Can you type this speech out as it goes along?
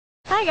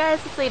Hi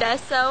guys, it's Leda.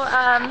 So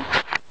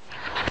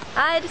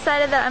I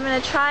decided that I'm gonna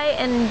try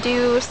and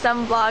do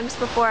some vlogs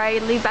before I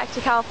leave back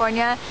to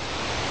California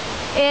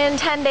in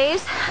 10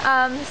 days.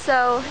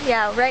 So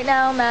yeah, right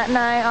now Matt and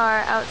I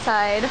are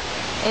outside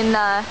in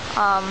the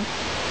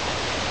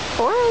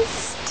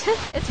forest.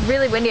 It's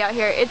really windy out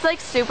here. It's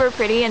like super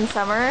pretty in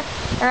summer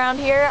around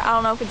here. I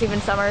don't know if it's even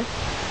summer.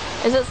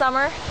 Is it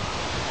summer?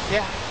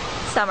 Yeah.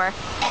 Summer.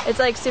 It's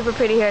like super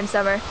pretty here in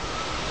summer.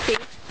 See?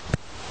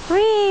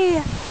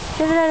 Whee!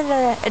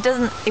 It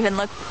doesn't even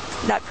look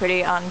that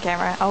pretty on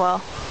camera. Oh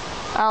well.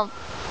 I'll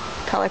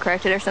color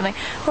correct it or something.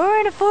 We're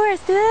in a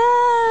forest!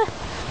 Ah!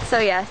 So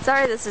yeah,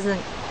 sorry this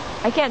isn't...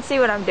 I can't see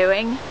what I'm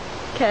doing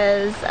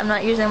because I'm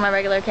not using my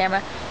regular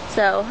camera.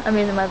 So I'm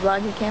using my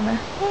vloggy camera.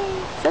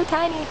 Yay, so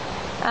tiny.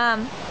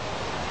 I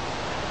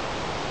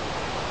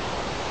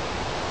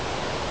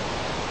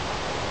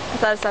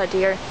thought I saw a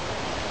deer.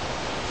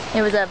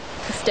 It was a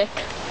stick.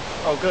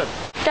 Oh, good.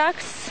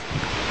 Ducks,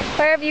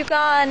 where have you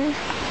gone?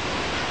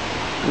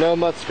 No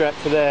muskrat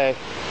today.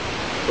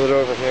 Put it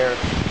over here.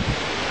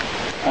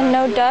 And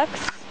no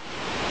ducks?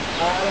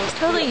 There's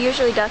totally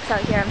usually ducks out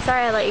here. I'm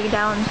sorry I let you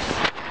down,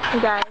 you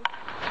guys.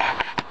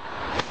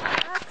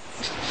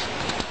 Ducks.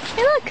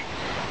 Hey look,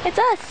 it's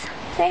us.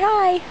 Say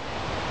hi.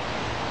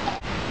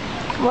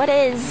 What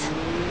is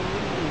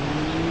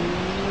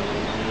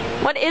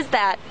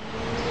that?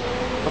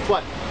 What's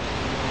what?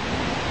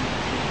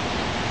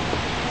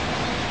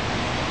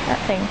 That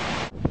thing.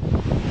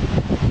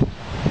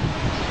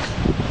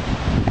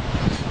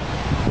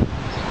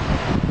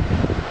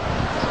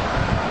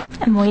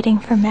 I'm waiting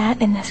for Matt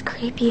in this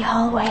creepy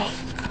hallway.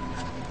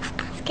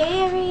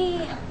 Scary.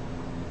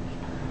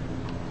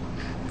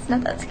 It's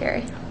not that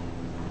scary.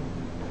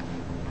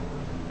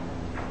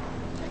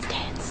 Let's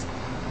dance.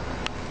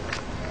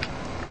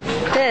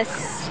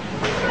 This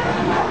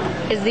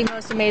is the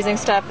most amazing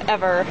stuff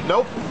ever.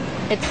 Nope.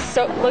 It's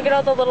so, look at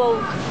all the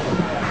little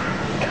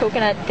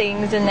coconut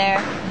things in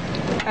there.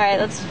 Alright,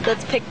 let's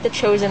pick the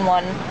chosen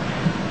one.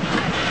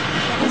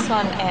 This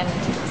one and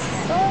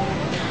this one.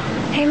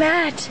 Hey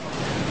Matt!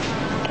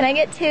 Can I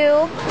get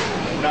two?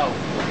 No.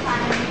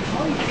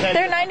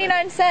 They're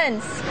 99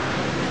 cents.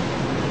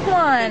 Come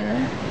on.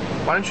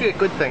 Why don't you get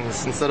good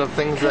things instead of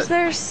things Because that...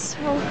 they're so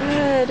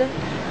good.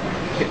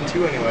 Getting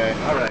two anyway.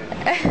 Alright.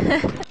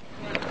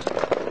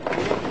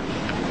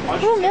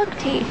 Ooh, milk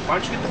tea. Why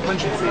don't you get the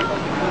pungency?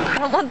 I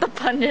don't want the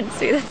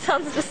pungency. That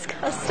sounds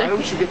disgusting. Why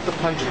don't you get the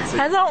pungency?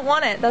 I don't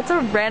want it. That's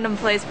a random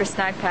place for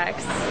snack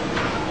packs.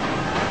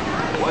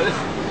 What is...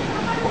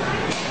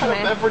 What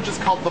Okay. beverage is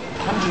called the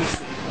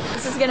pungency?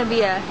 This is gonna be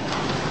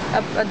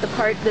the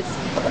part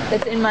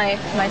that's in my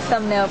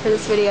thumbnail for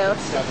this video.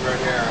 Stuff right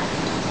here.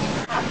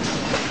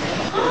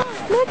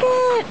 Look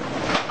it!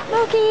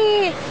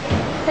 Loki!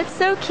 It's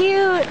so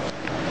cute!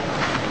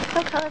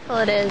 Look how colorful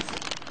it is.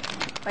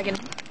 If I can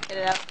get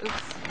it out.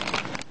 Oops.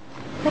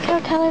 Look how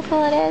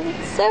colorful it is.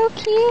 It's so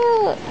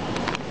cute!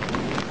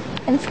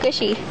 And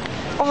squishy.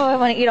 Oh, I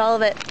want to eat all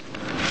of it.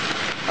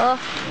 Oh,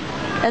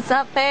 that's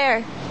not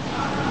fair.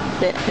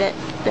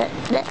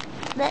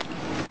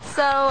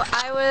 So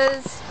I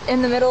was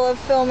in the middle of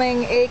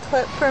filming a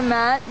clip for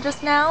Matt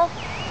just now,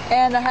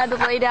 and I had to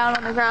lay down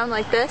on the ground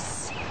like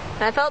this,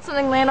 and I felt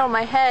something land on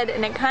my head,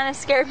 and it kind of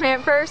scared me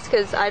at first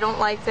because I don't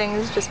like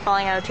things just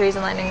falling out of trees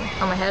and landing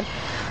on my head.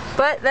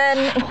 But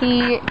then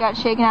he got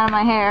shaken out of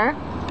my hair,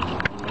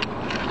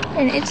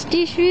 and it's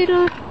this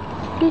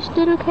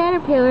little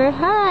caterpillar.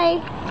 Hi.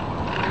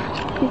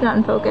 He's not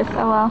in focus.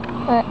 Oh well.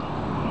 But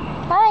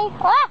hi.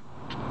 Ah!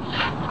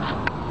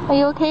 Are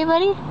you okay,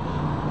 buddy?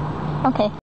 Okay.